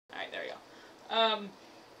I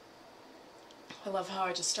love how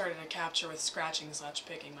I just started a capture with scratching such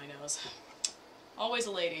picking my nose. Always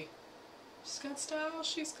a lady. She's got style,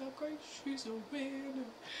 she's got grace, she's a winner.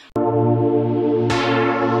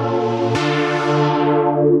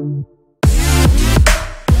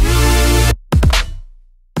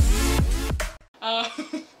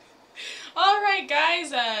 Alright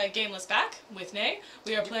guys, GameLis back with Nay.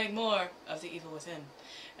 We are playing more of The Evil Within.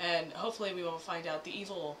 And hopefully we will find out the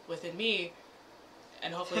evil within me,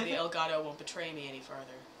 and hopefully the Elgato won't betray me any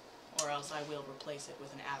further. Or else I will replace it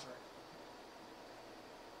with an Aver.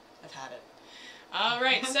 I've had it.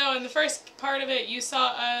 Alright, so in the first part of it, you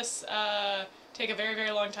saw us take a very, very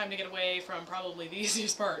long time to get away from probably the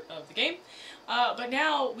easiest part of the game. But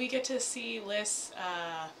now we get to see Lis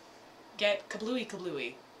get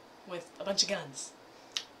kablooey with a bunch of guns.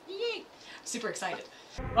 Yay! Super excited.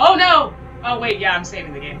 Oh no! Oh wait, yeah, I'm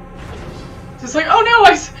saving the game. It's like, oh no,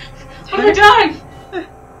 what have I done?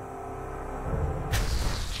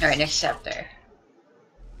 Alright, next chapter.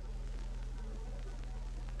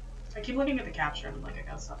 I keep looking at the capture and I'm like, I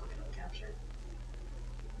gotta stop looking at the capture.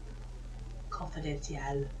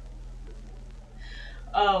 Confidential.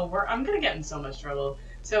 Oh, I'm gonna get in so much trouble.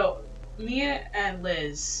 So, Mia and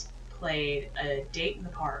Liz played A Date in the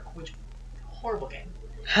Park, which, horrible game.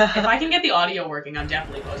 If I can get the audio working, I'm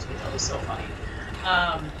definitely posting it. It was so funny.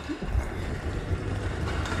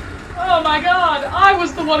 Oh my god, I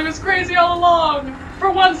was the one who was crazy all along!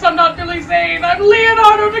 For once, I'm not Billy Zane, I'm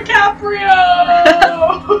Leonardo DiCaprio!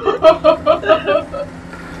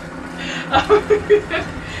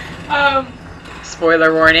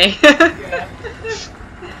 Spoiler warning. Yeah.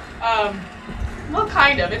 Well,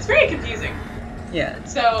 kind of. It's very confusing. Yeah.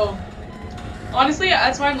 So, honestly,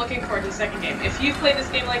 that's why I'm looking forward to the second game. If you've played this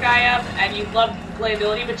game like I have, and you loved the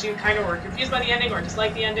playability, but you kind of were confused by the ending or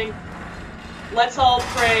disliked the ending, let's all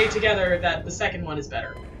pray together that the second one is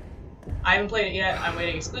better. I haven't played it yet. I'm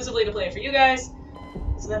waiting exclusively to play it for you guys,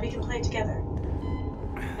 so that we can play it together.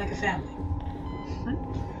 Like a family.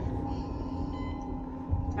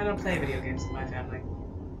 I don't play video games with my family.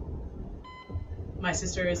 My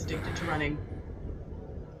sister is addicted to running,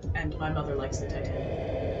 and my mother likes the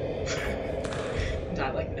Titanic. And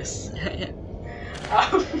I like this.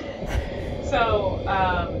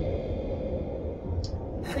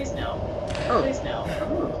 Please no. Oh. Please no.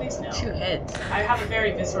 Please no. 2 heads. I have a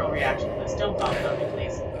very visceral reaction to this. Don't vomit on me,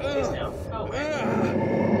 please. Please no. Go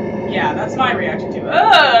away. Yeah, that's my reaction to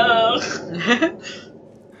it.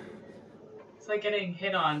 It's like getting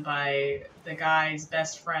hit on by the guy's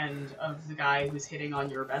best friend of the guy who's hitting on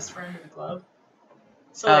your best friend at the club.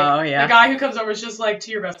 So like, yeah. the guy who comes over is just like,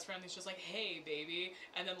 to your best friend, he's just like, hey, baby.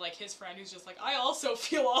 And then like his friend who's just like, I also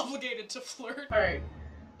feel obligated to flirt. Alright.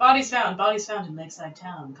 Bodies found in Lakeside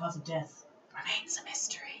Town. Cause of death remains a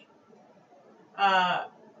mystery.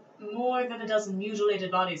 More than a dozen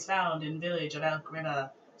mutilated bodies found in village of Elk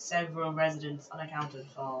River. Several residents unaccounted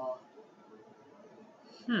for.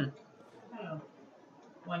 Oh.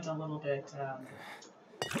 Went a little bit,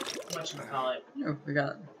 whatchamacallit. Oh, we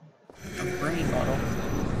got a brain bottle.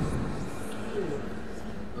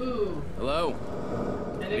 Ooh. Hello?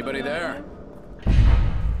 Anybody there?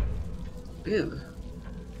 Ooh.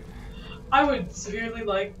 I would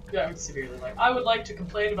like to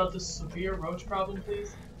complain about this severe roach problem,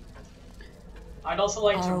 please. I'd also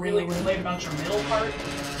like to really complain about your middle part.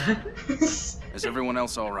 Is everyone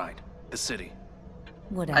else alright? The city?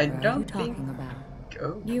 Whatever I are you don't talking think- about?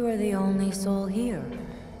 Oh. You are the only soul here.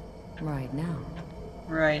 Right now.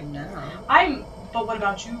 Right now. But what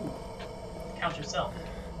about you? Count yourself.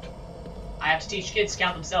 I have to teach kids to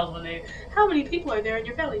count themselves when they... How many people are there in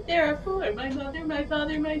your family? There are 4. My mother, my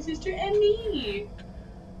father, my sister, and me.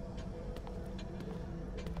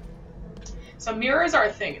 So mirrors are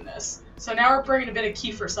a thing in this. So now we're bringing a bit of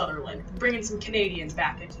Kiefer Sutherland. Bringing some Canadians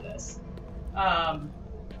back into this.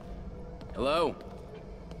 Hello?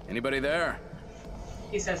 Anybody there?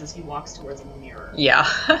 He says as he walks towards a mirror. Yeah.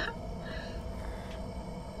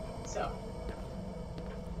 So.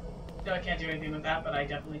 No, I can't do anything with that, but I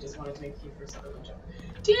definitely just wanted to make Kiefer Sutherland joke.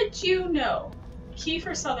 Did you know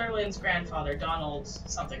Kiefer Sutherland's grandfather, Donald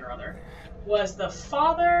something or other, was the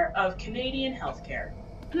father of Canadian healthcare?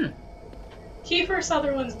 Kiefer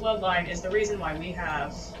Sutherland's bloodline is the reason why we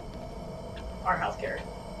have our healthcare.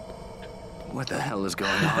 What the hell is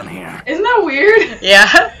going on here? Isn't that weird?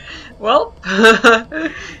 Yeah. Well,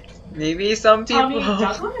 maybe some people. Tommy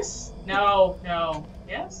Douglas? No.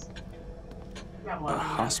 Yes? A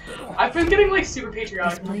hospital. I've been getting like super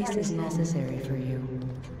patriotic. This place is necessary for you.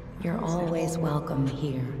 You're always welcome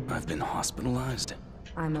here. I've been hospitalized.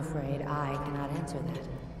 I'm afraid I cannot answer that.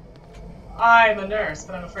 I'm a nurse,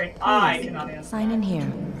 but I'm afraid I Please, cannot answer. sign in here.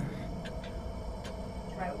 Can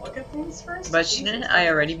I look at things first? But shouldn't I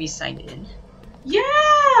already be signed in? Yeah,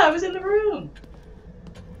 I was in the room.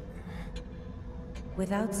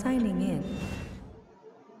 Without signing in,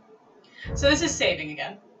 So this is saving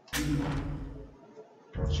again.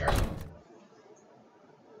 Sure.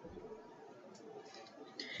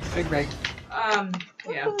 Big break.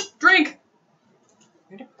 Yeah. Drink!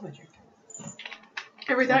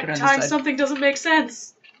 Every Look it on the time side. something doesn't make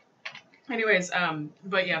sense. Anyways,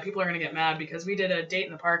 but yeah, people are gonna get mad because we did a Date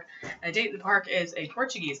in the Park. A Date in the Park is a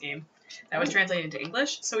Portuguese game that was translated into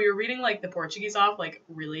English. So we were reading like the Portuguese off like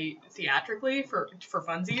really theatrically for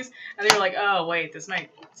funsies, and they were like, "Oh wait, this might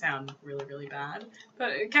sound really really bad,"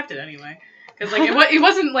 but it kept it anyway. Because like it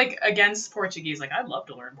wasn't like against Portuguese. Like I'd love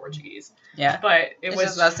to learn Portuguese. Yeah. But It's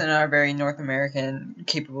just us and our very North American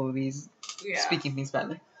capabilities yeah. speaking things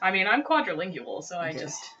badly. I mean, I'm quadrilingual, so I Okay.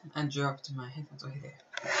 just. I dropped my headphones over there.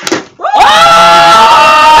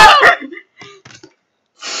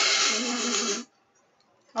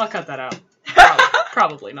 I'll cut that out.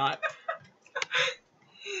 Probably not.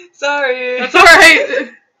 Sorry. That's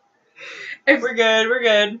alright! We're good, we're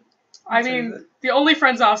good. I mean, the only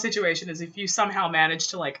friends off situation is if you somehow manage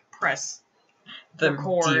to, like, press The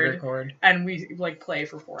record, record. and we, like, play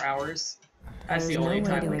for 4 hours. That's there's the no only way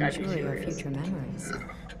time, to like, I'd be ensure your furious. future memories.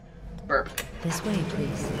 Burp. This way,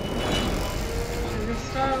 please.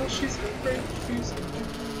 She's afraid.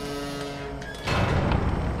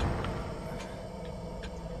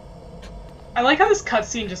 I like how this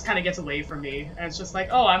cutscene just kind of gets away from me, and it's just like,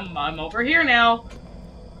 oh, I'm over here now.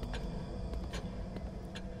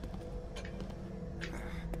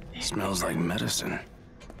 Smells like medicine.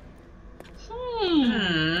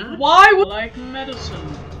 Why would I like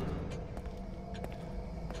medicine?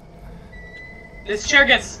 This chair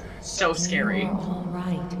gets so scary. You're all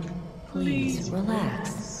right. Please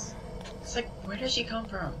relax. It's like, where does she come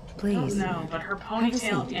from? Please. No, but her Have a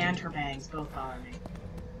ponytail seat. and her bangs both bother me.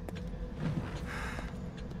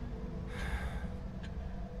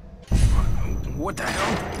 What the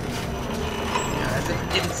hell? Yeah,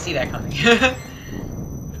 I didn't see that coming.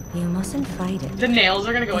 You mustn't fight it. The nails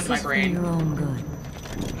are gonna go This into my is for brain. your own good.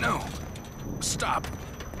 No. Stop.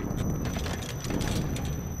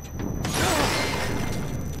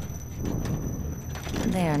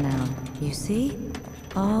 There now. You see?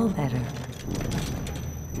 All better.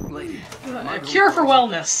 Lady. A Cure for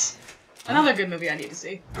Wellness. Another good movie I need to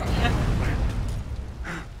see.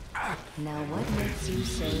 Now what makes you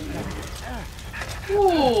say that?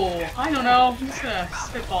 Ooh, I don't know. I'm just gonna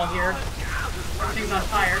spitball here. Everything's on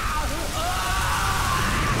fire.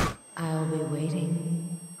 I'll be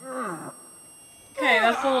waiting. Okay,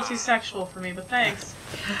 that's a little too sexual for me, but thanks.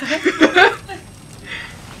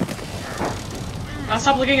 I'll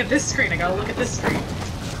stop looking at this screen. I gotta look at this screen.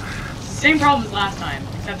 It's the same problem as last time,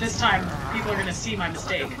 except this time people are gonna see my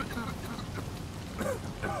mistake.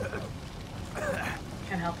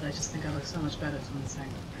 Can't help it. I just think I look so much better than this thing.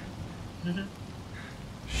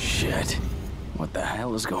 Shit. What the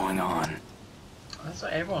hell is going on? That's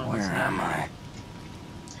what everyone wants Where to know. am I?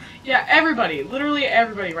 Yeah, everybody, literally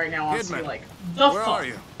everybody right now wants to be Kidman, like, the Where fuck? are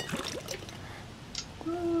you?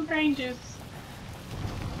 Ooh, brain juice.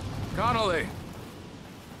 Connolly.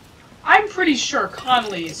 I'm pretty sure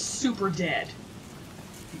Connolly is super dead.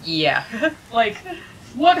 Yeah. Like,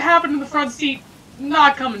 what happened in the front seat,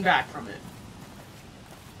 not coming back from it.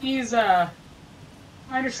 He's, I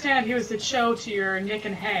understand he was the Cho to your Nick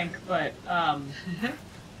and Hank, but,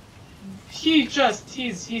 he's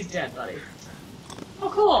dead, buddy. Oh,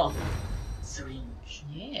 cool. Syringe.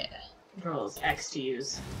 Yeah. Controls X to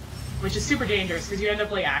use. Which is super dangerous, because you end up,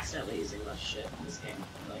 like, accidentally using less shit in this game.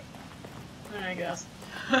 Like, I guess.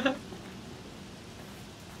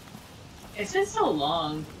 It's been so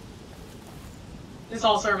long. This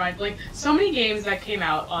also reminds, like, so many games that came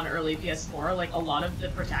out on early PS4, like, a lot of the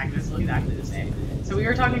protagonists look exactly the same. So we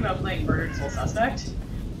were talking about playing Murdered Soul Suspect.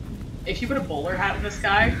 If you put a bowler hat in this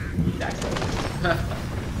guy, he's excellent.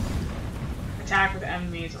 Attack with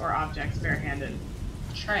enemies or objects barehanded.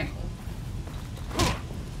 Triangle.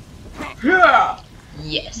 Yeah!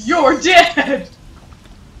 Yes. You're dead!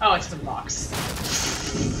 Oh, it's the box.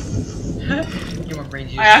 You want brain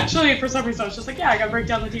juice? I actually, for some reason, I was just like, yeah, I gotta break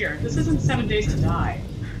down the deer. This isn't 7 Days to Die.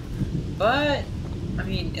 But, I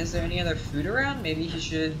mean, is there any other food around? Maybe he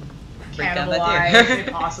should break down that Cannibalized, deer.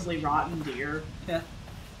 a possibly rotten deer. Yeah.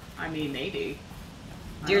 I mean, maybe.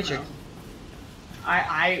 I Deer don't know.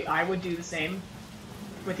 jerky. I would do the same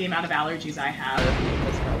with the amount of allergies I have.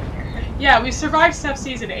 Let's go over here. Yeah, we survived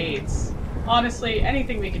sepsis and AIDS. Honestly,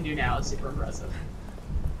 anything we can do now is super impressive.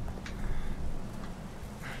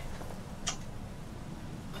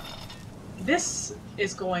 this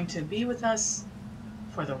is going to be with us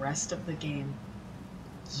for the rest of the game.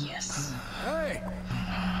 Yes. Hey!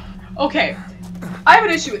 Okay, I have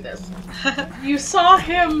an issue with this. You saw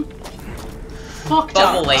him fucked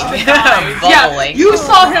Bubbling. up. Yeah, Bubbling. you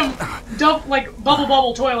saw him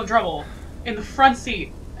bubble, toil and trouble in the front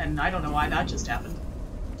seat. And I don't know why that just happened.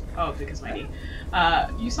 Oh, because my knee.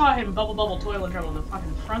 You saw him bubble, toil and trouble in the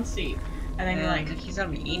fucking front seat. And then you're like, he's gonna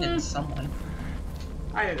be eating someone.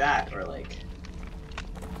 either that or like,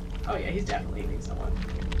 oh yeah, he's definitely eating someone.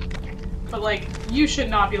 But like, you should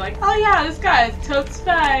not be like, oh yeah, this guy is totes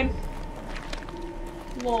fine.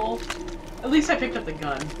 Lol. At least I picked up the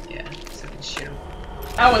gun. Yeah, so I can shoot him.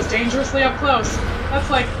 That was dangerously up close. That's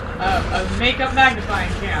like a makeup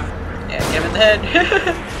magnifying cam. Yeah, get him in the head.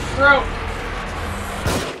 Throat.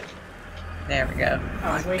 There we go.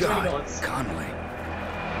 That was way too many bullets. Connolly.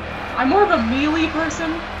 I'm more of a melee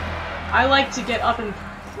person. I like to get up and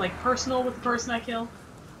like personal with the person I kill.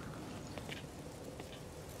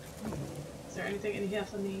 Is there anything in here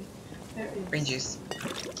for me? There is. Brain juice.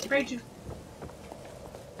 Brain juice.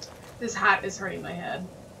 This hat is hurting my head,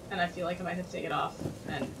 and I feel like I might have to take it off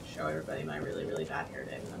and show everybody my really, really bad hair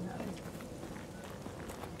day that I'm having.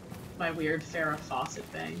 My weird Farrah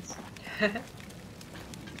Fawcett bangs.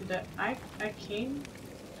 I came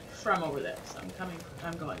from over there, so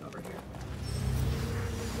I'm going over here.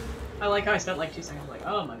 I like how I spent like 2 seconds like,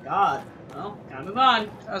 oh my god. Well, gotta move on.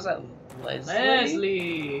 How's that, Leslie?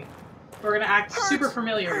 Leslie! We're gonna act super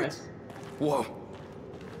familiar with. Whoa.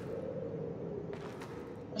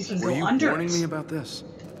 You can Were go you under warning it. me about this?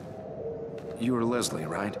 You are Leslie,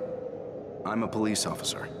 right? I'm a police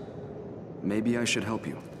officer. Maybe I should help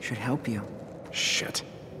you. Should help you. Shit.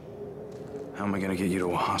 How am I gonna get you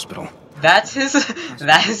to a hospital? That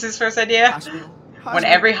is his first idea? Hospital. When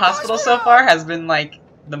every hospital so far has been like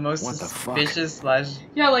the most What the fuck? suspicious slash...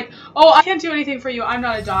 Yeah, like, oh, I can't do anything for you, I'm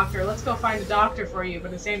not a doctor, let's go find a doctor for you, but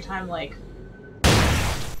at the same time, like...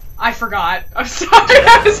 I forgot. I'm sorry,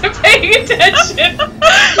 I wasn't paying attention.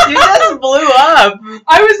 You just blew up!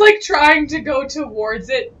 I was, like, trying to go towards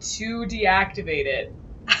it to deactivate it.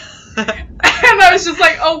 And I was just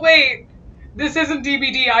like, oh wait, this isn't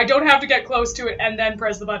DBD, I don't have to get close to it and then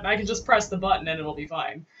press the button, I can just press the button and it'll be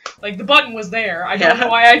fine. Like, the button was there, I don't know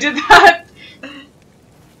why I did that.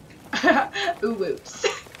 Ooh, whoops.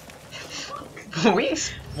 We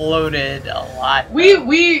exploded a lot.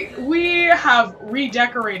 We have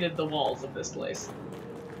redecorated the walls of this place.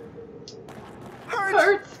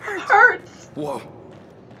 Hurts. Whoa.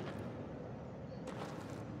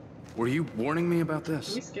 Were you warning me about Can we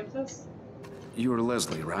this? skip this? You are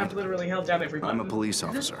Leslie, right? I've literally held down every button. I'm a police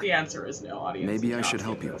officer. The answer is no, audience. Maybe do I not should skip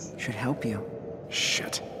help you. this. Should help you.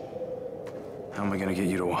 Shit. How am I gonna get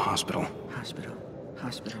you to a hospital? Hospital.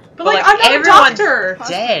 Hospital. But like, I'm not a everyone's doctor.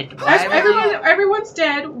 dead. Why would Everyone's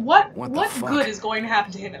dead. What the fuck? good is going to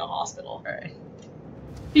happen to him in a hospital? Alright.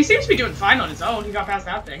 He seems to be doing fine on his own. He got past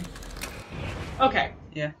that thing. Okay.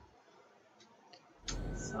 Yeah.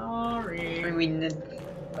 Sorry. I mean,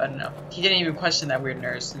 I don't know. He didn't even question that weird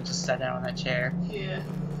nurse and just sat down on that chair. Yeah.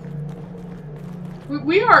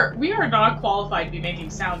 We are not qualified to be making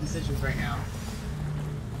sound decisions right now.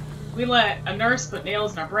 We let a nurse put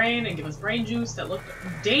nails in our brain and give us brain juice that looked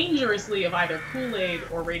dangerously of either Kool-Aid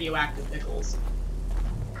or radioactive pickles.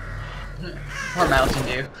 Or Mountain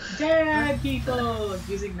Dew. Dead people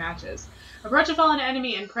using matches. Approach a fallen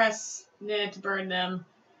enemy and press to burn them,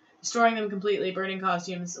 destroying them completely, burning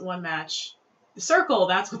costumes, one match. The circle,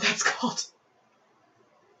 that's what that's called.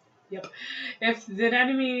 Yep. If the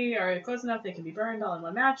enemy are close enough, they can be burned all in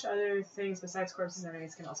one match. Other things besides corpses and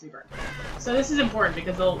enemies can also be burned. So this is important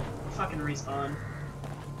because they'll fucking respawn.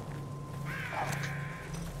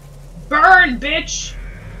 Burn, bitch!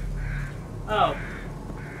 Oh.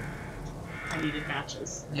 I needed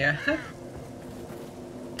matches. Yeah.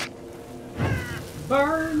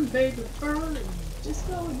 Burn, baby, burn!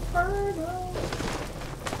 Disco Inferno!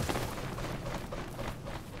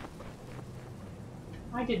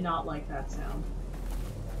 I did not like that sound.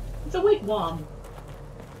 It's a wigwam.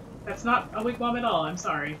 That's not a wigwam at all, I'm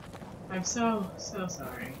sorry. I'm so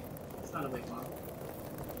sorry. It's not a wigwam.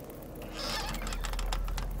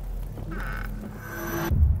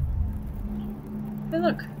 Hey,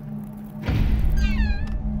 look.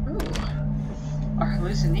 Ooh. Our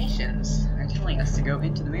hallucinations are telling us to go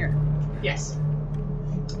into the mirror. Yes.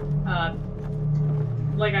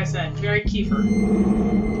 Like I said, very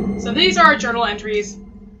Kiefer. So these are our journal entries.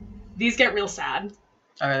 These get real sad.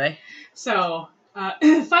 Oh, are they? So,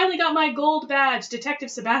 finally got my gold badge, Detective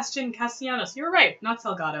Sebastian Castellanos. You're right, not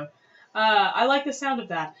Salgado. I like the sound of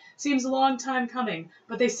that. Seems a long time coming,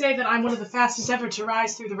 but they say that I'm one of the fastest ever to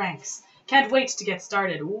rise through the ranks. Can't wait to get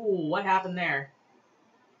started. Ooh, what happened there?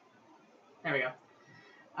 There we go.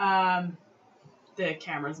 The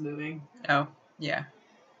camera's moving. Oh, yeah.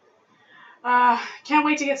 Can't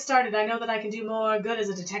wait to get started. I know that I can do more good as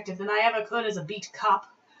a detective than I ever could as a beat cop.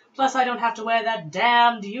 Plus, I don't have to wear that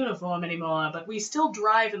damned uniform anymore, but we still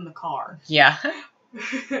drive in the car. Yeah.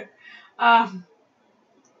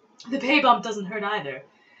 The pay bump doesn't hurt either.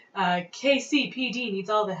 KCPD needs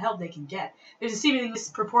all the help they can get. There's a seemingly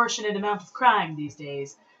disproportionate amount of crime these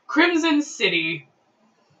days. Crimson City.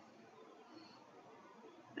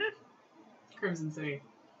 Crimson City.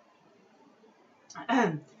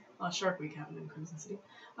 Shark Week happened in Crimson City.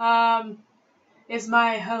 Is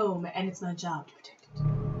my home, and it's my job to protect it.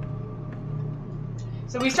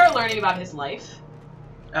 So we start learning about his life.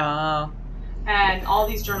 And all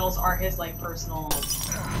these journals are his, like, personal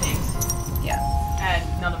things. Yeah.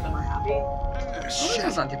 And none of them are happy.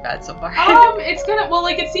 That's not too bad so far. It's gonna, well,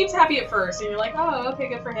 like, it seems happy at first, and you're like, oh, okay,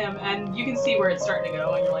 good for him. And you can see where it's starting to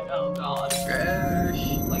go, and you're like, oh, God.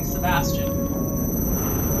 Like Sebastian.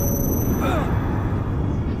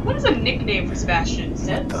 What is a nickname for Sebastian?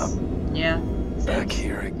 Sibs? Yeah. Back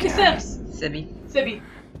here again. Sibs. Sibby. Sibby.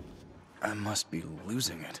 I must be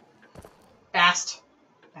losing it. Bastard.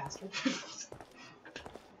 Bastion.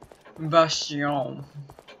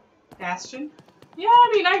 Bastion? Yeah,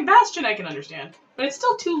 I mean, Bastion I can understand. But it's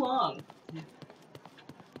still too long. Yeah.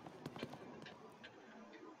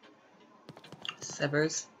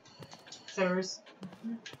 Severs.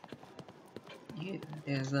 Yeah,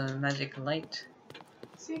 there's a magic light.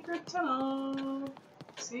 Secret tunnel.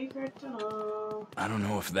 I don't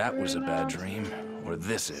know if that was a bad dream, or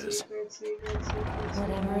this is. Secret.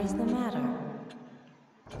 Whatever is the matter?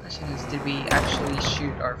 Question is, did we actually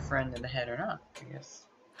shoot our friend in the head or not? I guess.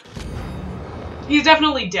 He's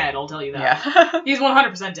definitely dead, I'll tell you that. Yeah. He's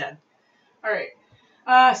 100% dead. Alright.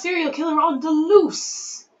 Serial killer on the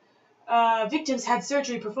loose. Victims had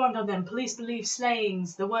surgery performed on them. Police believe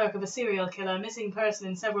slayings the work of a serial killer, missing person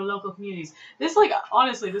in several local communities. This, like,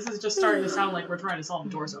 honestly, this is just starting to sound like we're trying to solve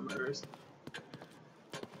torso murders.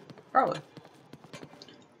 Probably.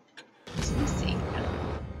 Let me see.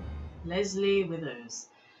 Leslie Withers.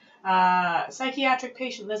 Psychiatric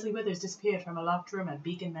patient Leslie Withers disappeared from a locked room at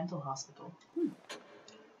Beacon Mental Hospital.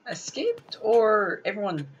 Escaped, or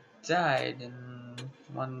everyone died and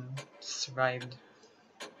one survived?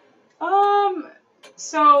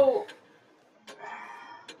 So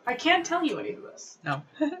I can't tell you any of this. No.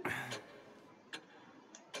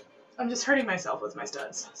 I'm just hurting myself with my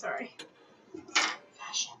studs. Sorry.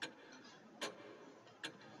 Fashion.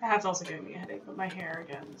 The hat's also giving me a headache, but my hair,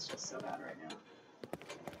 again, is just so bad right now.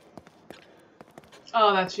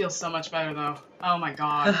 Oh, that feels so much better, though. Oh my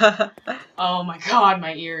god. Oh my god,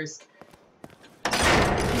 my ears.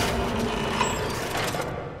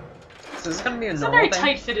 So this is gonna be a It's a normal very thing?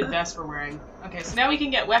 tight-fitted vest we're wearing. Okay, so now we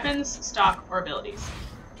can get weapons, stock, or abilities.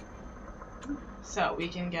 So we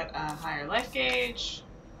can get a higher life gauge.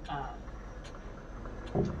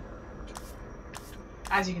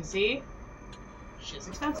 As you can see, shit's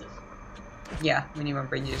expensive. Yeah, we need more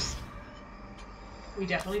brain juice. We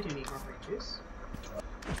definitely do need more brain juice.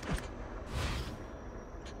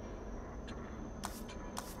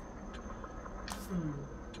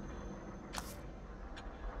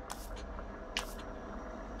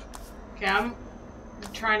 Okay, I'm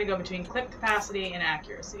trying to go between clip capacity and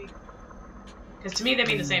accuracy. Because to me, they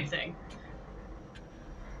mean the same thing.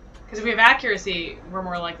 Because if we have accuracy, we're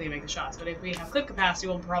more likely to make the shots. But if we have clip capacity,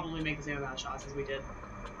 we'll probably make the same amount of shots as we did.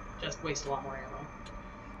 Just waste a lot more ammo.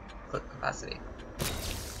 Clip capacity.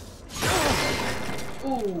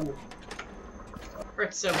 Ooh.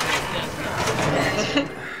 Hurts so good, doesn't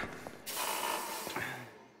it?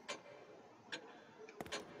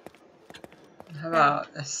 How about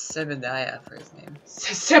a Sebediah for his name?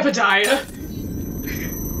 Sebediah?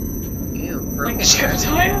 Ew, Like broken.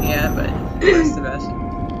 Jebediah? Yeah, but where's Sebastian?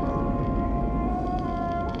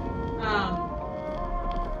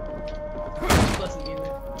 Wasn't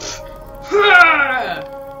either.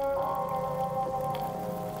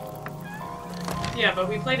 Yeah, but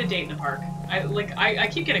we played a date in the park. I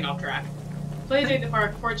keep getting off track. Played a date in the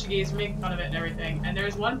park, Portuguese, we're making fun of it and everything, and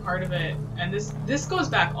there's one part of it, and this goes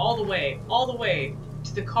back all the way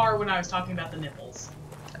to the car when I was talking about the nipples.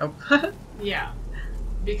 Oh. Yeah.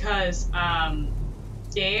 Because,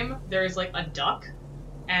 game, there's like a duck,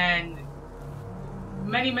 and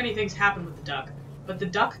many things happen with the duck, but the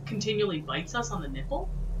duck continually bites us on the nipple.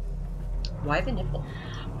 Why the nipple?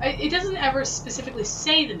 It doesn't ever specifically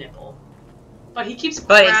say the nipple, but he keeps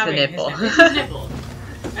But it's the grabbing nipple. It's his nipple.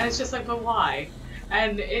 And it's just like, but why?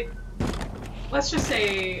 And let's just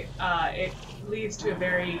say, it leads to a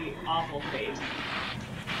very awful fate.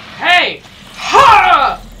 Hey!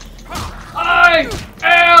 Ha! I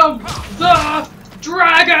am the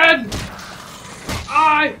dragon!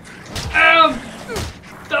 I am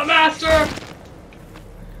the master!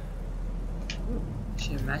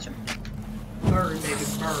 Should I match him? Burn, baby,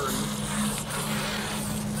 burn.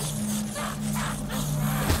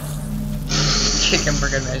 Kick him for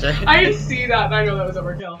good measure. I didn't see that, and I know that was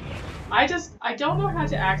overkill. I don't know how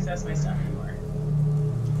to access my stuff anymore.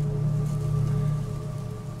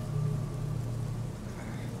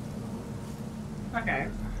 Okay.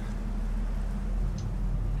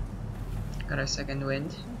 Got our second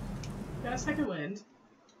wind. Got a second wind.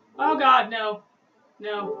 Oh god, no.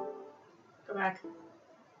 No. Go back.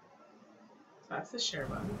 That's the share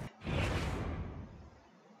button.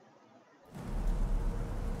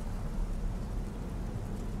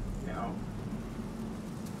 No.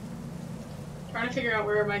 Trying to figure out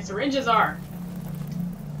where my syringes are.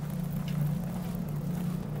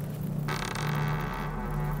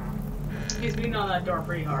 He's beating on that door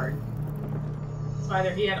pretty hard. So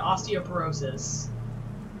either he had osteoporosis.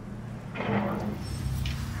 Or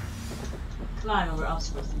climb over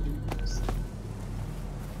obstacles and do this.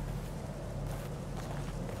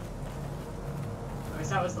 I guess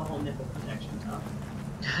that was the whole nipple protection stuff.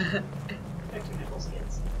 Protect your nipples,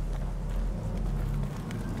 kids.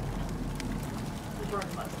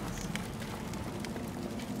 Important lessons.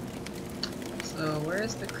 So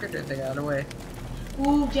where's the critter that got away?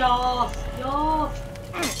 Ooh, y'all! Y'all!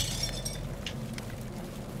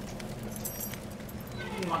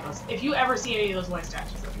 You want those. If you ever see any of those white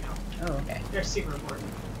statues, let me know. Oh, okay. They're super important.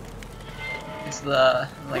 It's the,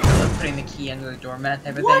 like, the putting the key under the doormat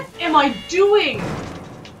type of What am I doing?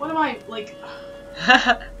 What am I, like...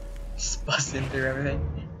 thing. Just busting through everything.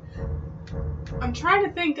 I'm trying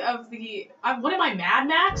to think of the... what am I, Mad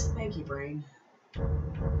Max? Thank you, brain.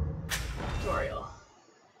 Tutorial.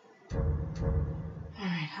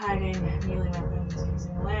 Alright, hiding, melee weapons,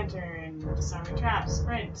 using a lantern, disarming traps,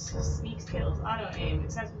 sprint, sneak skills, auto-aim,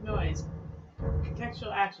 excessive noise,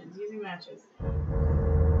 contextual actions, using matches.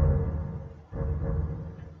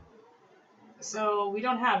 So, we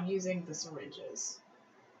don't have using the syringes.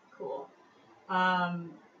 Cool.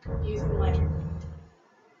 Using the lantern.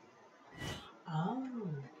 Oh.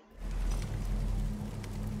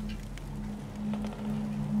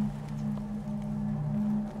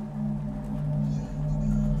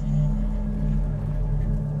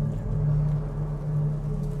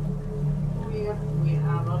 We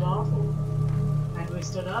have a bottle. And we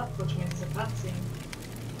stood up, which means it's a cutscene.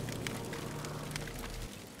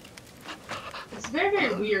 It's very,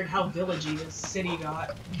 very weird how villagey this city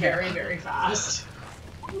got very, very fast.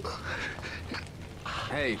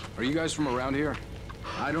 Hey, are you guys from around here?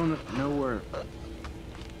 I don't know where...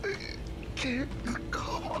 Ooh.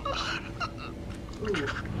 Ooh.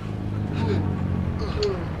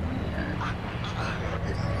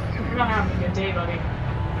 You're not having a good day, buddy.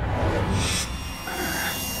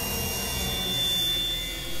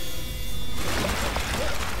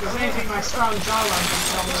 If there's anything my strong jawline can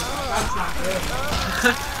tell me, that's not good.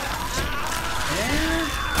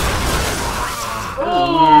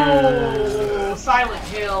 Oh, Silent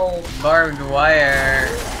Hill. Barbed wire.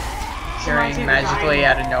 Appearing magically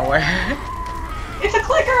out of nowhere. It's a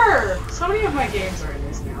clicker! So many of my games are in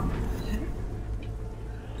this now.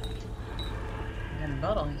 And a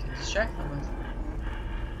bottle you can distract them with.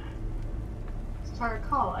 So if I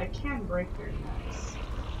recall, I can break their necks.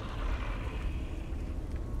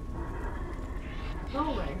 Go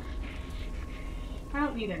away. I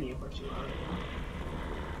don't need any of what you already know.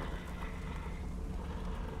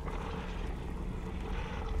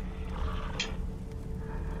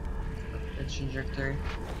 The trajectory.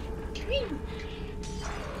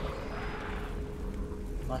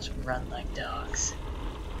 Watch them run like dogs.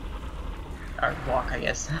 Or walk, I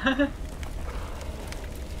guess.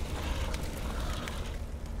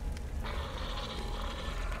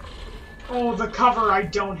 Oh, the cover I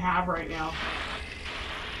don't have right now.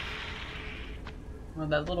 Well,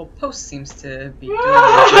 that little post seems to be doing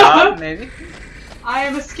the job, maybe. I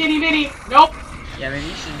am a skinny mini. Nope. Yeah, maybe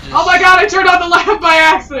you should just... Oh my god, I turned on the lamp by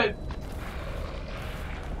accident!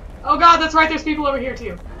 Oh god, that's right, there's people over here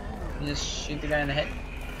too. You just shoot the guy in the head.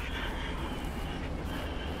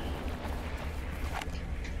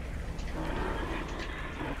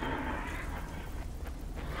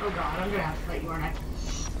 Oh god, I'm gonna have to fight you, aren't I?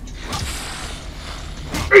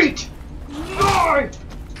 8! 9!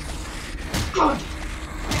 God!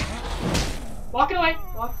 Walking away.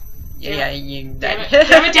 Walk. Yeah, you... Damn it,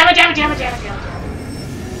 damn it, damn it, damn it, damn it, damn it, damn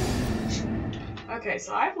it. Okay,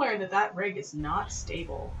 so I've learned that that rig is not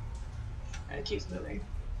stable. And it keeps moving.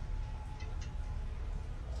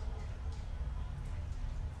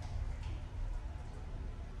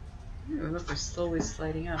 Ooh, look, we're slowly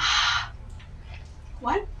sliding up.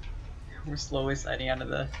 What? We're slowly sliding out of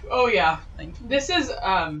the Oh yeah. thing. This is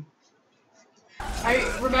I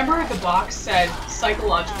remember the box said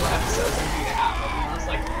psychological episodes are due to happen, and I was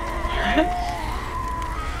like, alright.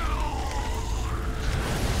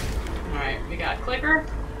 Alright, we got clicker,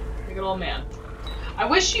 we got old man. I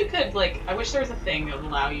wish you could, like, I wish there was a thing that would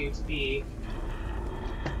allow you to be...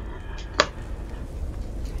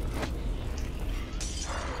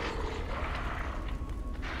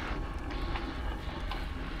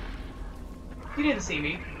 You didn't see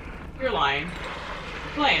me. You're lying.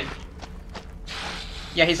 You're playing.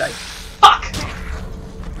 Yeah, he's like, Fuck!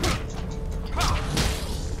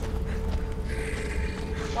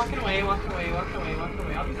 Walking away, walking away, walking away, walking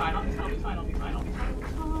away. I'll be fine, I'll be fine, I'll be fine, I'll be fine, I'll be fine.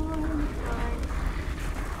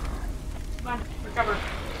 Come on, recover.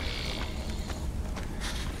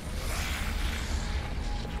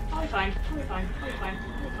 I'll be fine, I'll be fine, I'll be fine,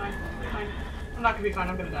 I'll be fine, I'll be fine. I'm not gonna be fine,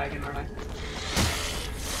 I'm gonna die again, aren't I?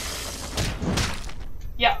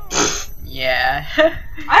 Yeah. yeah.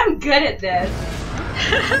 I'm good at this.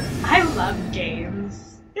 I love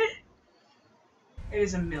games. It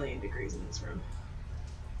is 1,000,000 degrees in this room.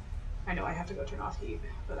 I know I have to go turn off heat,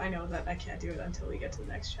 but I know that I can't do it until we get to the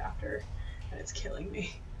next chapter, and it's killing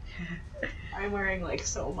me. I'm wearing like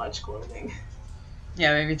so much clothing.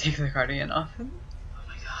 Yeah, maybe take the cardigan off. Oh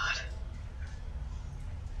my god.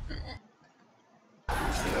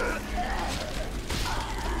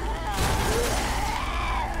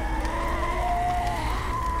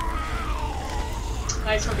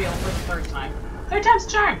 Nice reveal for the third time. Third time's a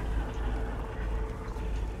charm!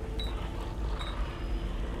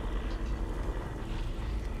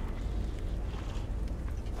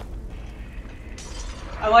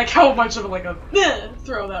 I like how much of like a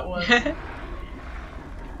throw that was. Did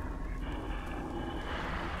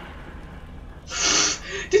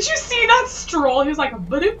you see that stroll? He was like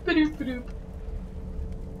ba-doop, ba-doop, ba-doop.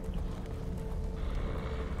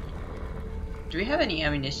 Do we have any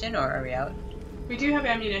ammunition, or are we out? We do have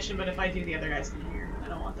ammunition, but if I do, the other guys can hear. I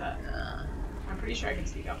don't want that. I'm pretty sure I can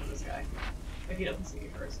sneak up with this guy. If he doesn't see me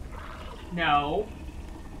first. No.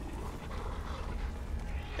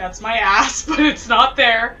 That's my ass, but it's not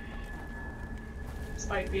there.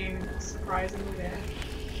 Despite being surprisingly there.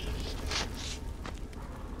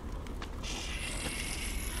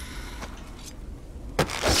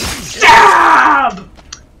 Stab!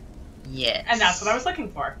 Yes. And that's what I was looking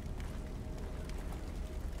for.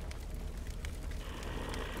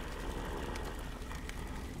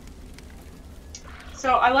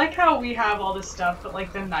 So I like how we have all this stuff, but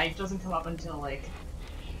like the knife doesn't come up until like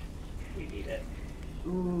we need it.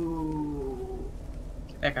 Ooh.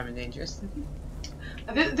 That kind of dangerous.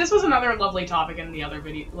 This was another lovely topic in the other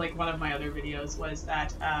video, like one of my other videos, was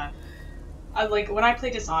that like when I play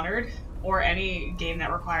Dishonored or any game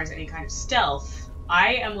that requires any kind of stealth,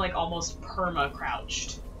 I am like almost perma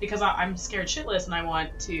crouched because I'm scared shitless and I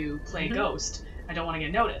want to play Ghost. I don't want to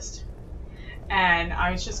get noticed. And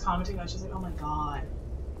I was just commenting, I was just like, oh my god,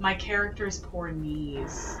 my character's poor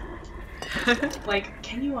knees. Like,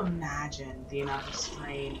 can you imagine the amount of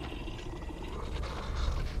strain?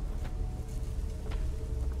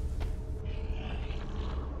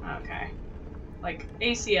 Okay. Like,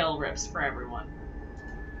 ACL rips for everyone.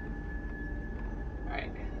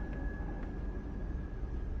 Alright.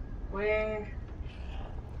 Where?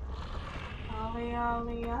 Ollie,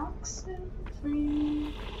 ollie, oxen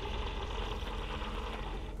free.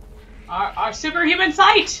 Our superhuman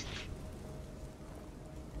sight!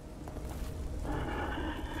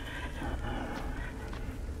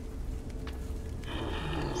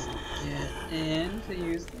 Just get in to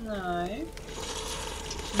use the knife.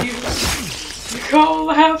 You go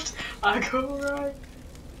left, I go right.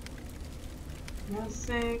 Now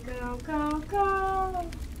say go, go, go.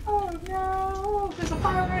 Oh no, there's a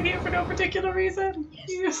fire right here for no particular reason. Yes.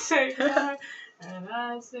 You say hi, and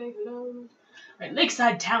I say hello. Right,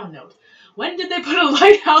 Lakeside Town Note. When did they put a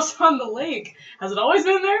lighthouse on the lake? Has it always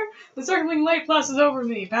been there? The circling light passes over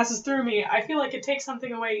me, passes through me. I feel like it takes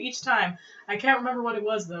something away each time. I can't remember what it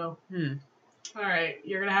was though. Alright,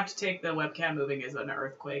 you're gonna have to take the webcam moving as an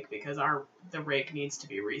earthquake because the rake needs to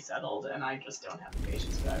be resettled and I just don't have the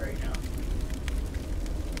patience for that right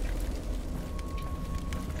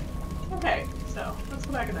now. Okay, so let's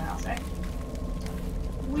go back in the house, eh?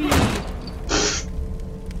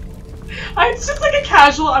 It's just like a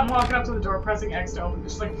casual, I'm walking up to the door, pressing X to open,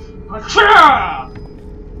 just like,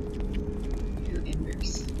 Two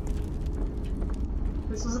inverse.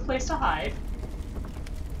 this was a place to hide.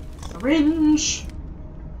 So Cringe!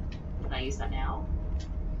 Can I use that now?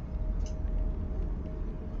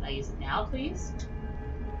 Can I use it now, please?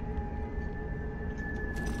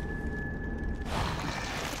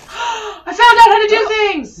 I found out how to do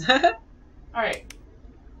things! Alright.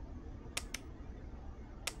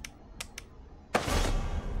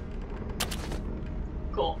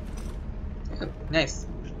 Cool. Nice.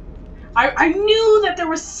 I knew that there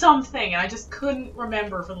was something, and I just couldn't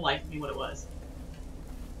remember for the life of me what it was.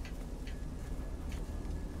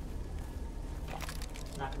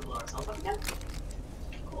 Not gonna blow ourselves up again?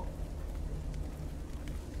 Cool.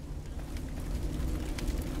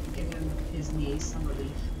 Give him his knees some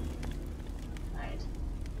relief. Alright.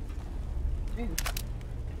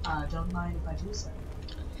 Don't mind if I do so.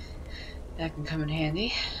 That can come in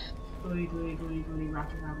handy. Booty, booty, booty, booty,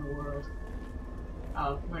 rocking around the world.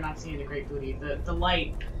 Oh, we're not seeing the great booty. The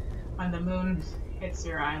light when the moon hits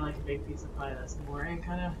your eye like a big pizza pie, that's the morning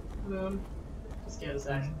kind of moon. Just give it a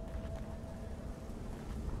sec.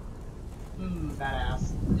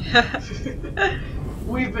 Badass.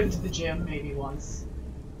 We've been to the gym maybe once.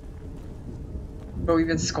 But we've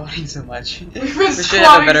been squatting so much. We should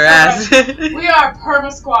have a better ass. We are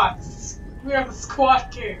perma squats. We are the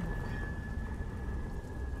squat king.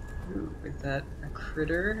 Ooh, is that a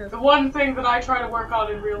critter? The one thing that I try to work on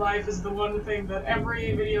in real life is the one thing that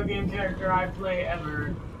every video game character I play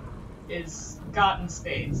ever is got in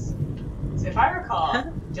spades. So if I recall,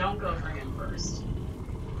 don't go for him first.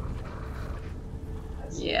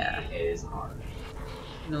 Yeah. He is hard.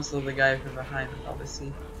 And also the guy from behind with all the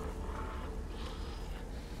sea.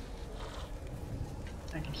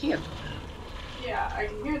 I can hear him. Yeah, I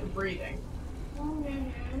can hear the breathing.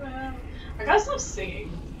 I gotta stop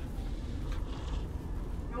singing.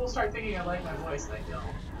 People start thinking I like my voice, and I don't.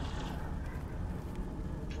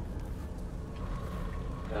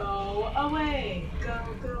 Go away! Go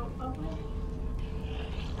away!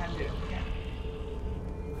 I'm doing it, yeah.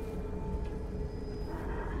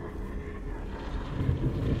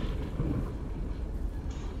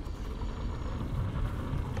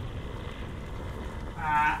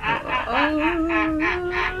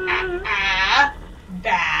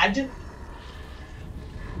 Bad.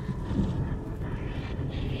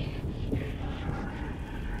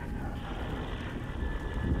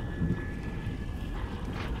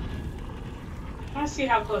 I want to see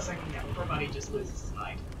how close I can get before Buddy just loses his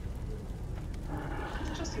mind.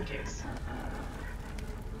 Just in case.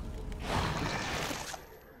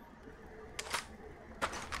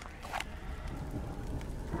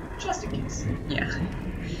 Just in case. Yeah.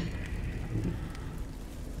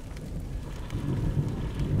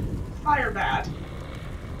 Fire bad.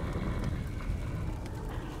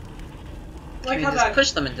 I like You how just that.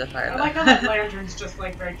 push them into fire. I like how that lantern's just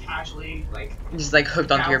like very casually like just like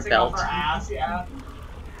hooked onto your bouncing belt. off her ass, yeah.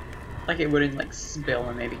 Like it wouldn't like spill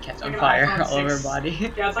and maybe catch on Like an fire iPhone all over her 6. body.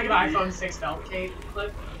 Yeah, it's like an iPhone 6 belt cape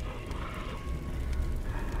clip.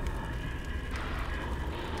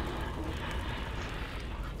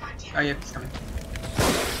 Oh yeah, it's coming.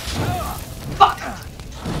 Fuck!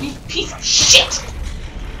 You piece of shit!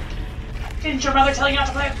 Didn't your mother tell you not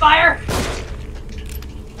to play with fire?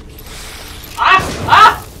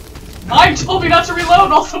 Ah! Mine told me not to reload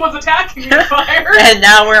while someone's attacking me with fire! And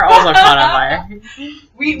now we're also caught on fire.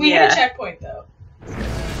 We hit a checkpoint though.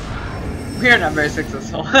 We are not very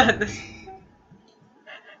successful at this.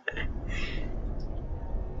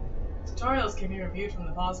 Tutorials can be reviewed from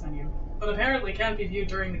the pause menu, but apparently can't be viewed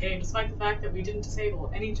during the game despite the fact that we didn't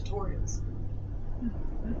disable any tutorials.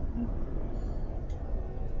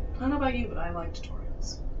 I don't know about you, but I like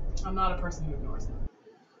tutorials. I'm not a person who ignores them.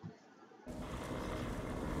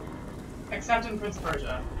 Except in Prince of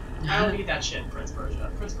Persia. I don't need that shit in Prince of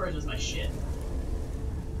Persia. Prince of Persia is my shit.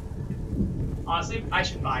 Honestly, I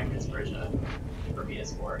should buy Prince of Persia for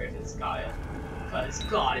PS4 if it's got it. Because,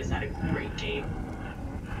 God, is that a great game.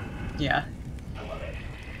 Yeah. I love it.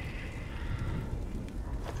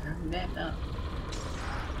 Turn that up.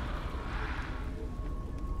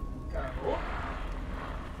 Go.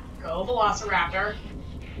 Go, Velociraptor.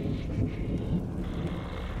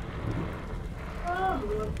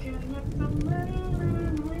 I'm looking at the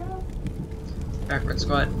man. Backward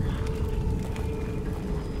squat.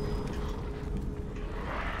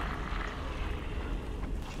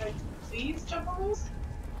 Can I please jump on this?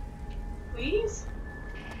 Please?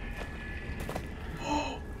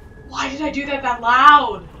 Why did I do that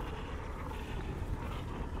loud?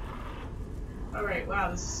 Alright,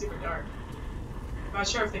 wow, this is super dark. I'm not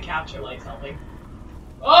sure if the capture light's helping.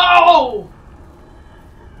 Oh!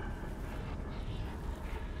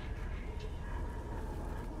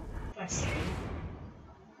 Can I save?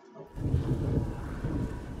 Oh.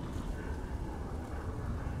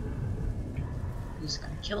 You just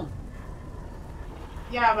gotta kill him.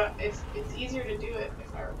 Yeah, but it's easier to do it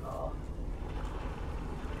if I recall.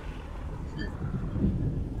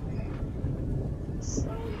 Okay.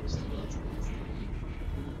 Slowly just towards this.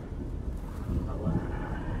 Oh, what?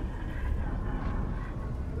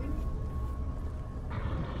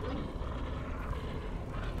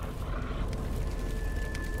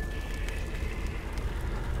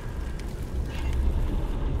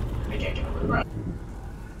 I can't get over the road.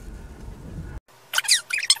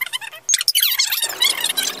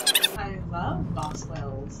 I love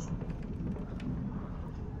Boswell's.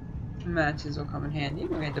 Matches will come in handy.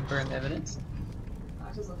 We're going to burn the evidence.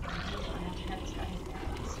 I just look like this guy.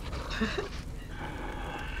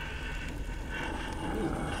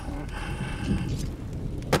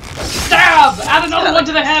 Stab! Add another one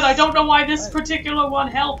to the head! I don't know why this particular one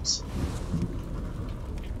helped.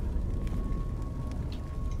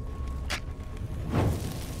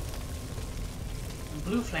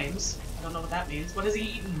 Blue flames. I don't know what that means. What has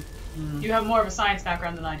he eaten? You have more of a science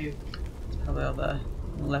background than I do. Probably all the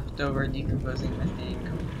leftover decomposing methane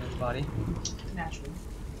coming from his body. Naturally.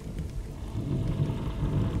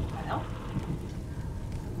 That help?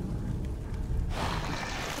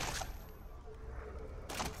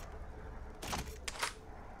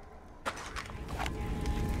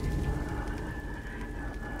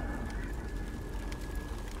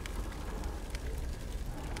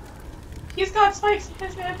 He's got spikes in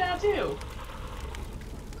his head now too.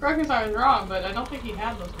 Correct me if I was wrong, but I don't think he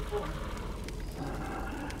had those before.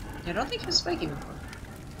 I don't think he was spiky before.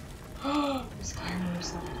 Oh, this guy moves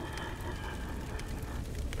something.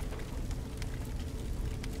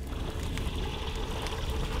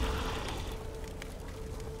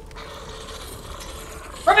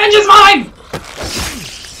 Revenge is mine!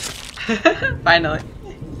 Finally.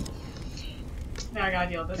 Now I gotta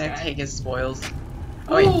deal with this Can I guy. take his spoils?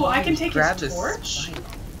 Ooh, I can take grab his torch? spike.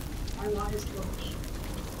 I want his torch.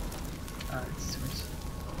 It's torch.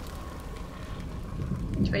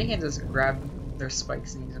 Too many hands just grab their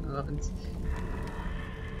spikes and use them as weapons.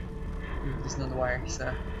 Ooh, there's no wire,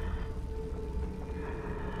 so.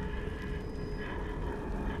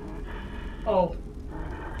 Oh.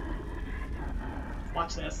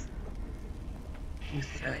 Watch this.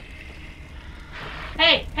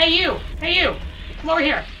 Hey! Hey you! Hey you! Come over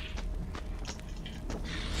here!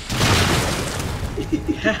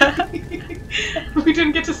 We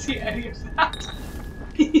didn't get to see any of that.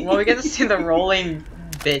 Well, we get to see the rolling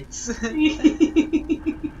bits. I'm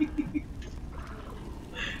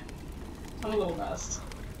a little messed.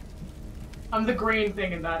 I'm the green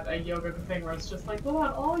thing in that yoga thing where it's just like, pull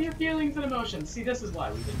out all your feelings and emotions. See, this is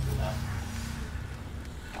why we didn't do that.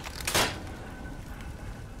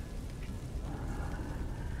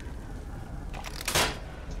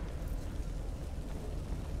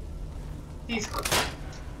 These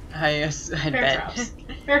I bear bet. traps.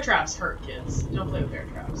 Bear traps hurt kids. Don't play with bear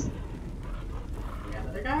traps. We got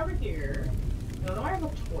another guy over here. I don't know why I have a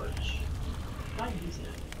torch. I'm not using it.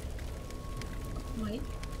 Wait.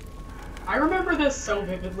 I remember this so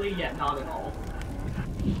vividly, yet not at all.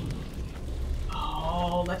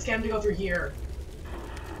 Oh, let's get him to go through here.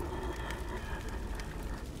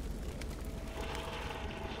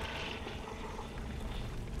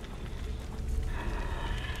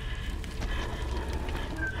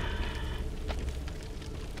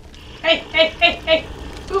 Hey, hey, hey, hey!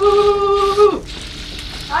 Ooh!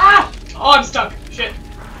 Ah! Oh, I'm stuck. Shit.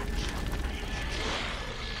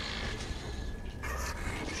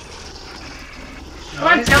 Come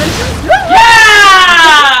on, He's coming too.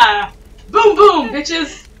 yeah! Boom, boom,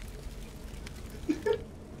 bitches!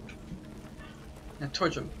 Now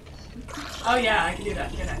torch him. Oh yeah, I can do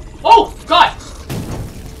that. Can I? Oh God!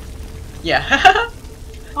 Yeah.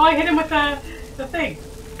 Oh, I hit him with the thing.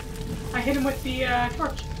 I hit him with the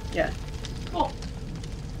torch. Yeah. Cool.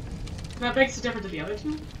 That makes a difference to the other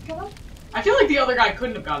two get up. I feel like the other guy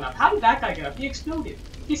couldn't have gone up. How did that guy get up? He exploded.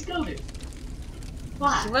 He exploded.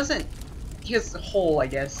 Why? He wasn't. He was whole, I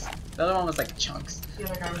guess. The other one was like chunks. The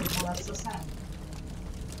other guy was like, well, that's so sad.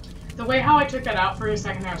 The way how I took that out for a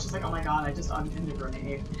second there, I was just like, oh my god, I just unpinned a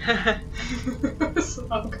grenade.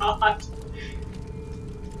 Oh god.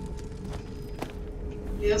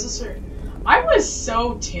 Yeah, this is true. I was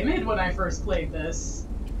so timid when I first played this.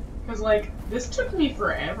 Because, like, this took me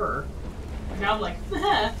forever. And now I'm like,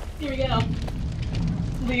 haha, here we go.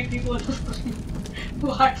 Leave people in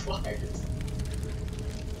live flyers.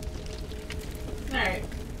 Alright.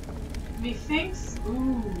 Methinks.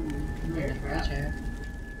 Ooh. Bear trap.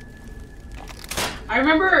 I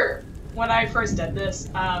remember when I first did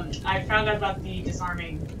this, I found out about the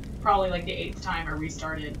disarming probably like the 8th time I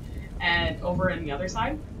restarted, and over on the other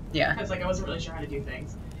side. Yeah. Because like I wasn't really sure how to do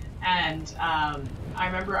things. And I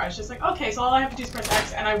remember I was just like, okay, so all I have to do is press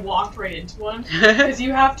X, and I walked right into one because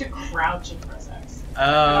you have to crouch and press X. Oh.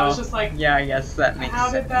 And I was just like, yeah, I guess that makes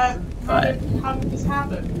sense. How did this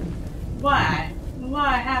happen? Why?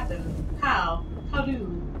 Why happened? How? How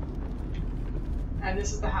do? And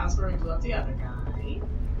this is the house where we blew up the other guy.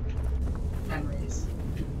 Memories.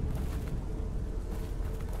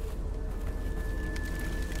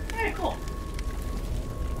 Alright, cool.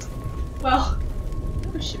 Well.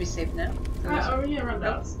 We should be safe now. Oh, yeah, run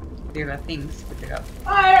those. There are things to pick up.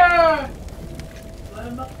 Fire! Let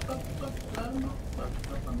him up, let him up,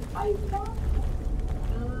 on the fire.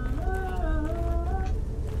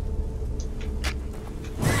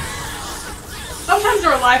 Sometimes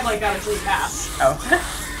they're alive like that until you pass. Oh.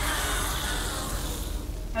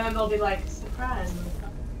 And then they'll be like, surprise, motherfucker.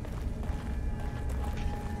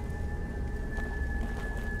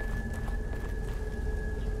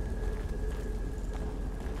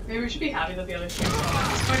 Maybe we should be happy that the other stream's going on.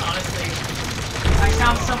 Because quite honestly, I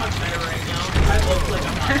sound so much better right now. I look like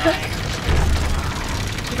I'm not dying.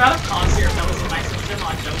 The amount of cough syrup that was in my system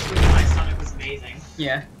on no food in my stomach was amazing.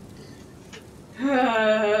 Yeah.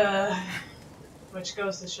 Which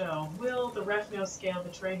goes to show, will the Refno scale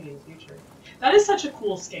betray me in the future? That is such a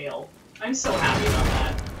cool scale. I'm so happy about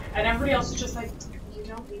that. And everybody else is just like, you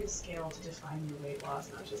don't need a scale to define your weight loss.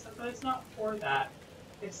 And I was just like, but it's not for that.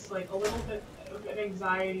 It's like a little bit of an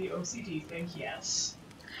anxiety OCD thing, yes.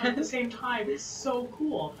 But at the same time, it's so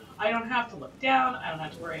cool. I don't have to look down. I don't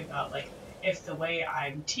have to worry about like if the way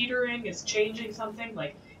I'm teetering is changing something.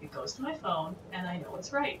 Like it goes to my phone, and I know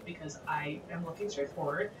it's right because I am looking straight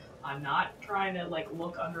forward. I'm not trying to like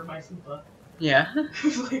look under my fupa. Yeah.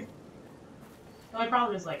 Like, my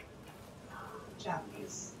problem is like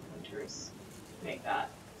Japanese winters make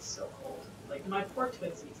that so cold. Like my poor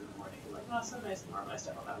twinsies in the morning. I'm like, oh, so nice and warm. I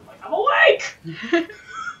step on that. I'm like, I'm awake.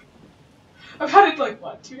 I've had it like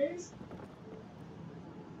what, 2 days?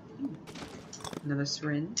 Another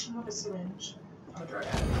syringe. Another syringe. I'll draw it.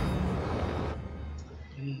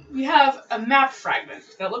 We have a map fragment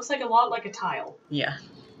that looks like a lot like a tile. Yeah.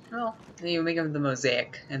 Well, then you make them the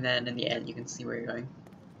mosaic, and then in the end you can see where you're going.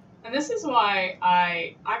 And this is why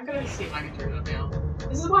I'm gonna see if I can turn it up now.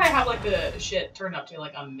 This is why I have like the shit turned up to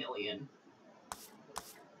like 1,000,000.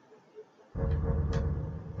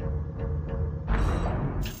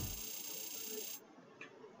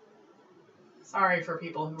 Sorry for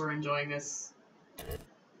people who are enjoying this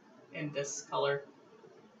in this color.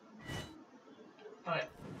 But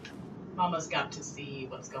Mama's got to see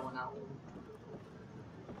what's going on.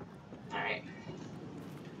 Alright.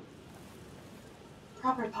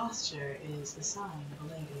 Proper posture is the sign of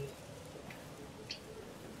a lady.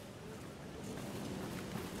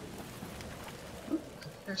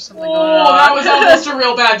 There's something going on. Oh, that was almost a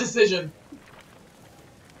real bad decision.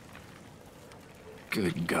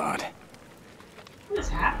 Good God. What is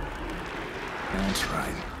happening? That's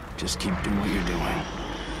right. Just keep doing what you're doing.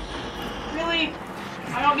 Really?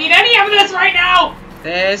 I don't need any of this right now!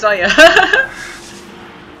 There's all you.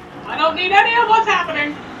 I don't need any of what's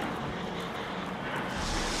happening.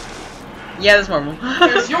 Yeah, there's more.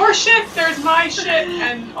 There's your shit, there's my shit,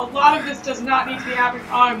 and a lot of this does not need to be happening.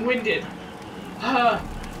 Oh, I'm winded.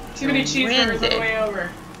 Too many cheeseburgers on the way over.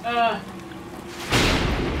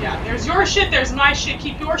 Yeah, there's your shit, there's my shit.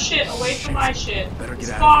 Keep your shit away from my shit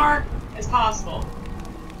as far as possible.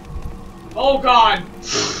 Oh God!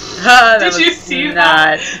 Did you see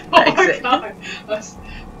that? Oh my God! I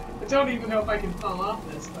don't even know if I can fall off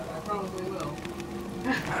this, but I probably will.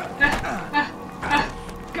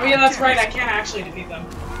 Oh yeah, that's right. I can't actually defeat them.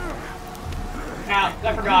 Ah,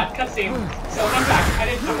 I forgot. Cutscene. So I'm back. I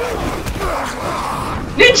didn't know that.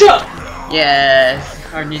 Ninja! Yes,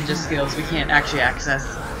 our ninja skills we can't actually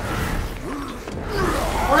access.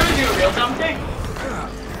 We're gonna do a real dumb thing.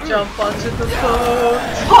 Jump onto the boat.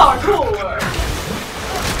 Parkour!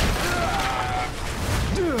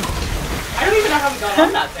 I don't even know how we got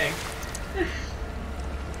on that thing.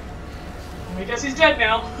 I guess he's dead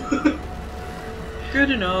now.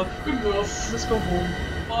 Good enough. Good enough. Let's go home.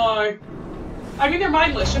 Bye. I mean, they're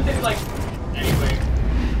mindless. Shouldn't they be like... Anyway.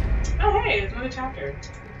 Oh, hey, there's another chapter.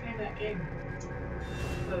 Playing that game.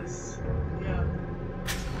 Because, yeah.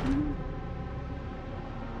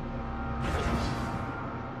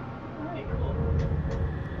 Alright, cool.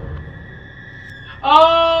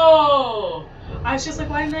 Oh! I was just like,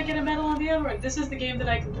 why didn't I get a medal on the other one? This is the game that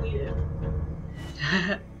I completed.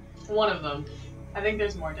 One of them. I think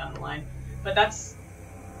there's more down the line. But that's...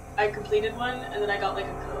 I completed one, and then I got like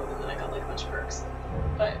a code, and then I got like a bunch of perks.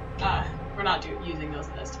 But, we're not using those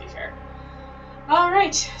in this, to be fair.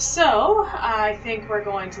 Alright, so I think we're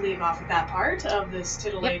going to leave off at that part of this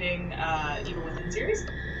titillating Evil Within series.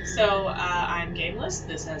 So I'm GameLis,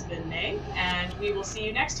 this has been May, and we will see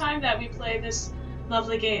you next time that we play this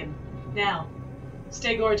lovely game. Now,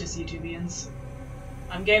 stay gorgeous, YouTubians.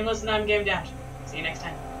 I'm GameLis and I'm gamed out. See you next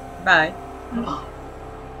time. Bye. Bye.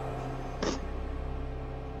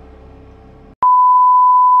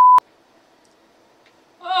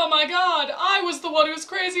 Oh my god, I was the one who was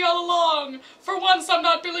crazy all along! For once I'm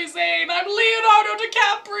not Billy Zane, I'm Leonardo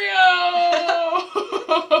DiCaprio!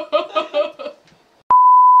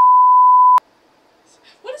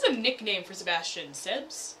 What is a nickname for Sebastian?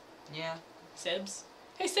 Sebs? Yeah. Sebs?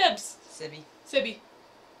 Hey Sebs! Sibby. Sibby.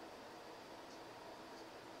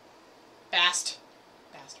 Bast.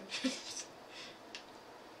 Bastard.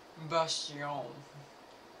 Bastion.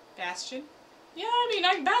 Bastion? Yeah, I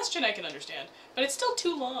mean, Bastion I can understand, but it's still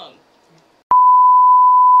too long.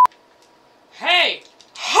 Hey!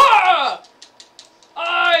 Ha!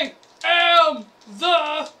 I am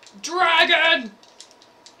the dragon!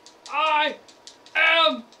 I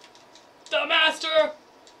am the master!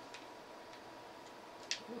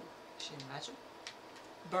 Ooh, she imagine?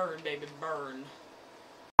 Burn, baby, burn.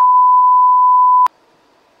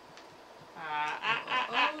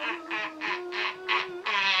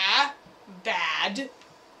 Bad.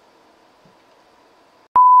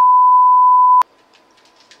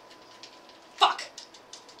 Fuck!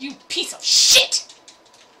 You piece of shit!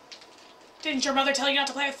 Didn't your mother tell you not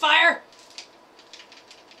to play with fire?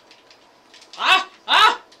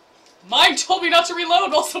 Mine told me not to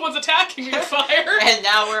reload while someone's attacking me with fire. And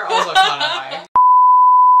now we're also caught on fire.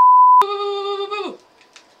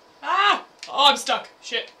 Ah! Oh, I'm stuck.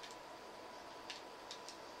 Shit.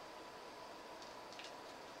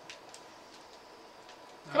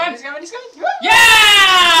 Come on. He's coming, he's coming.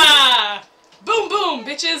 Yeah! Boom, boom,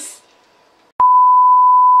 bitches.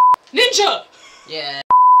 Ninja! Yeah.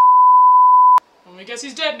 Well, I guess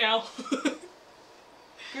he's dead now.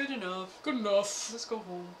 Good enough. Good enough. Let's go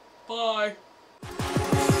home. Bye.